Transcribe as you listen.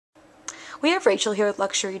We have Rachel here with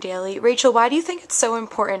Luxury Daily. Rachel, why do you think it's so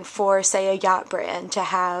important for, say, a yacht brand to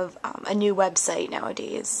have a new website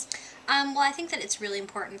nowadays? Well, I think that it's really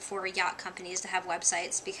important for yacht companies to have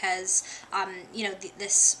websites because,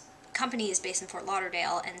 this company is based in Fort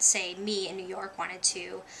Lauderdale, and say me in New York wanted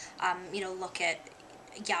to, look at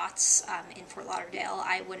yachts in Fort Lauderdale.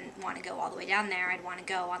 I wouldn't want to go all the way down there. I'd want to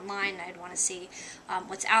go online. I'd want to see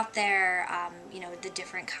what's out there, the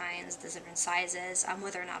different kinds, the different sizes,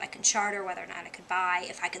 whether or not I can charter, whether or not I could buy,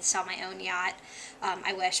 if I could sell my own yacht.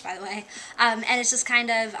 I wish, by the way. And it's just kind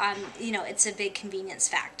of, it's a big convenience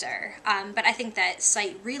factor. But I think that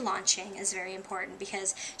site relaunching is very important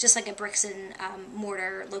because just like a bricks and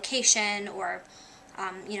mortar location or,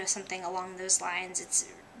 something along those lines,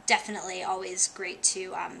 it's definitely always great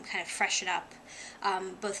to kind of freshen up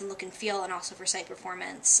both in look and feel and also for site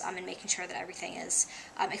performance and making sure that everything is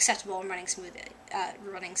acceptable and running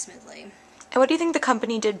smoothly. And what do you think the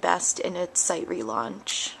company did best in its site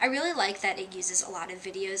relaunch? I really like that it uses a lot of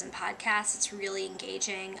videos and podcasts. It's really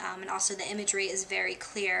engaging, and also the imagery is very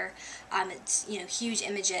clear. It's huge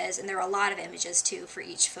images, and there are a lot of images too for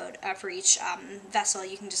each vessel.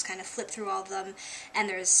 You can just kind of flip through all of them, and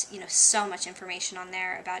there's so much information on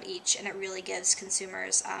there about each, and it really gives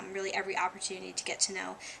consumers really every opportunity to get to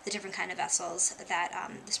know the different kind of vessels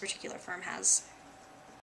that this particular firm has.